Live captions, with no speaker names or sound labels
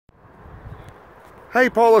Hey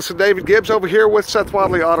Paul, this is David Gibbs over here with Seth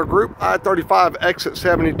Wadley Auto Group, I-35 exit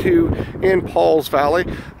 72 in Pauls Valley.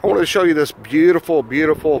 I wanted to show you this beautiful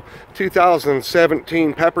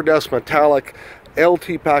 2017 Pepper Dust Metallic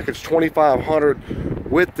LT Package 2500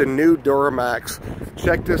 with the new Duramax.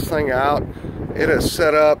 Check this thing out. It is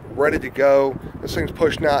set up, ready to go. This thing's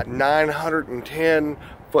pushing out 910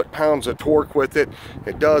 foot-pounds of torque with it.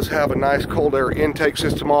 It does have a nice cold air intake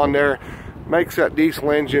system on there. Makes that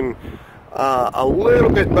diesel engine a little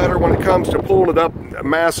bit better when it comes to pulling it up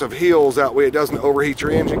massive hills. That way it doesn't overheat your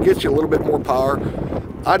engine, gets you a little bit more power.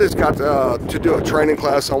 I just got to do a training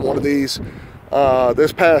class on one of these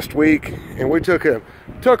this past week, and we took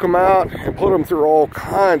them out and put them through all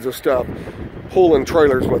kinds of stuff, pulling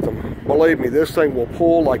trailers with them. Believe me, this thing will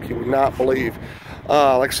pull like you would not believe.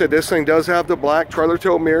 Like I said, this thing does have the black trailer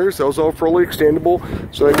tow mirrors. Those are fully extendable,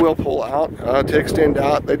 so they will pull out to extend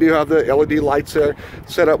out. They do have the LED lights there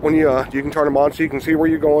set up when you can turn them on so you can see where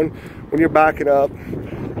you're going when you're backing up.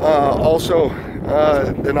 Also,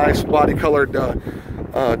 the nice body colored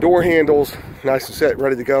door handles, nice and set,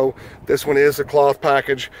 ready to go. This one is a cloth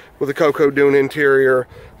package with a Cocoa Dune interior,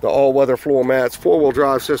 the all-weather floor mats, four-wheel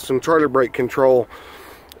drive system, trailer brake control,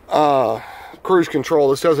 cruise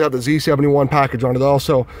control. This does have the Z71 package on it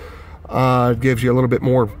also. It gives you a little bit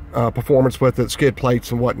more performance with it, skid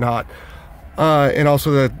plates and whatnot. And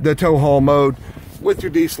also the tow haul mode with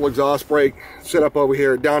your diesel exhaust brake set up over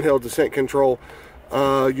here, downhill descent control,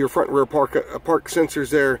 your front and rear park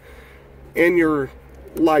sensors there, and your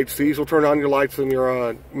lights. These will turn on your lights and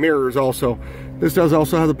your mirrors also. This does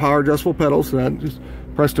also have the power adjustable pedals, so that just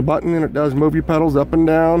press the button and it does move your pedals up and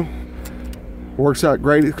down. Works out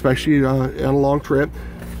great, especially on a long trip.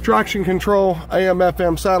 Traction control, AM,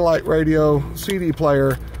 FM, satellite radio, CD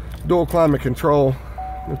player, dual climate control.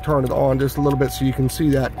 I'll turn it on just a little bit so you can see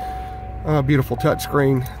that beautiful touch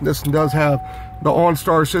screen. This one does have the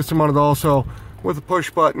OnStar system on it also with a push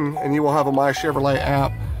button, and you will have a My Chevrolet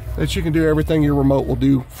app that you can do everything your remote will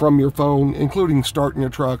do from your phone, including starting your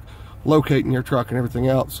truck, locating your truck, and everything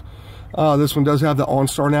else. This one does have the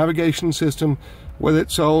OnStar navigation system with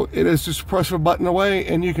it, so it is just press a button away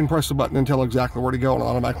and you can press the button and tell exactly where to go and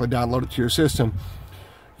automatically download it to your system.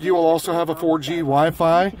 You will also have a 4G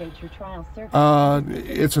Wi-Fi.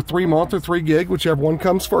 It's a 3-month or 3 gig, whichever one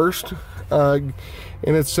comes first, and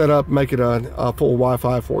it's set up, make it a full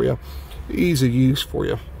Wi-Fi for you, easy use for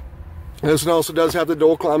you. This one also does have the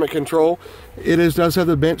dual climate control. It does have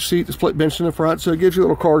the bench seat, the split bench in the front, so it gives you a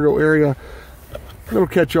little cargo area, a little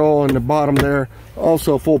catch-all in the bottom there.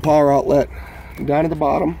 Also a full power outlet down at the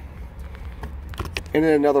bottom, and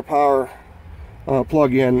then another power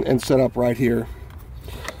plug-in and set up right here.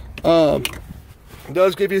 It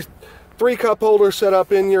does give you 3 cup holders set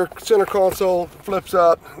up in your center console, flips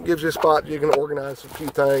up, gives you a spot you can organize a few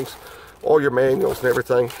things, all your manuals and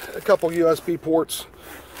everything. A couple USB ports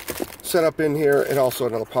set up in here, and also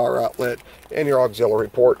another power outlet and your auxiliary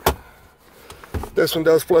port. This one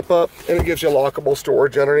does flip up, and it gives you lockable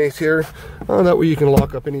storage underneath here. That way you can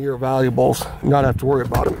lock up any of your valuables, not have to worry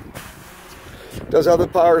about them. It does have the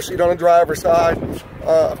power seat on the driver's side.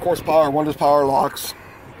 Of course, one does power locks,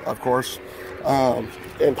 of course,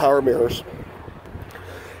 and power mirrors.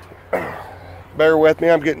 Bear with me,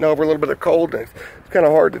 I'm getting over a little bit of cold. It's kind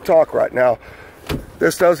of hard to talk right now.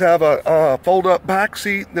 This does have a fold-up back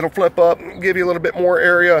seat that'll flip up and give you a little bit more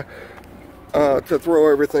area to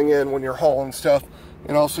throw everything in when you're hauling stuff,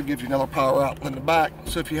 and also gives you another power outlet in the back,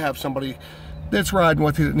 so if you have somebody that's riding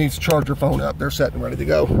with you that needs to charge their phone up, they're set and ready to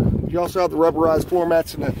go. You also have the rubberized floor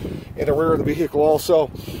mats in the rear of the vehicle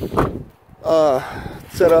also,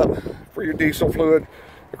 set up for your diesel fluid.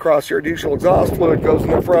 Across your diesel exhaust fluid goes in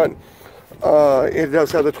the front. It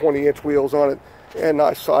does have the 20-inch wheels on it and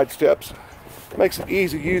nice side steps. Makes it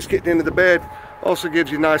easy use getting into the bed. Also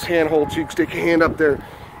gives you a nice handhold so you can stick your hand up there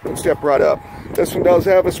and step right up. This one does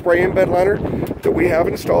have a spray-in bed liner that we have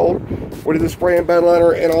installed. We did the spray-in bed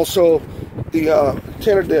liner, and also the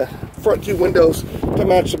tinted the front 2 windows to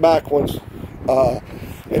match the back ones.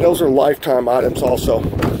 And those are lifetime items also.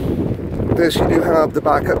 This, you do have the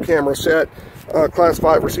backup camera set, class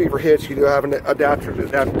 5 receiver hitch. You do have an adapter to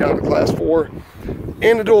adapt down to class 4,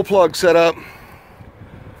 and the dual plug set up,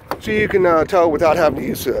 so you can tow without having to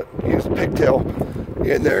use the pigtail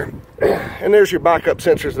in there. And there's your backup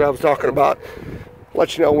sensors that I was talking about.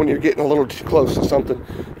 Let you know when you're getting a little too close to something.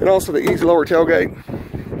 And also the easy lower tailgate.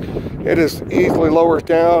 It is easily lowers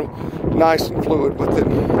down, nice and fluid with it.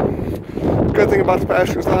 The good thing about the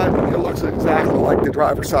passenger side, it looks exactly like the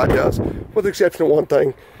driver's side does, with the exception of one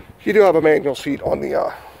thing. You do have a manual seat on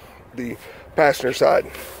the passenger side.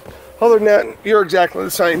 Other than that, you're exactly the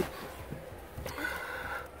same.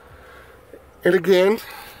 And again,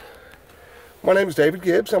 my name is David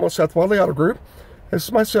Gibbs. I'm with Seth Wadley Auto Group. This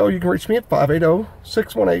is my cell. You can reach me at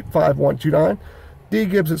 580-618-5129,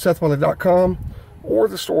 dgibbs@sethwadley.com, or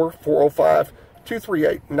the store,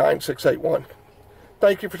 405-238-9681.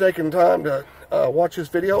 Thank you for taking the time to watch this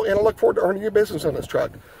video, and I look forward to earning your business on this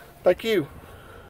truck. Thank you.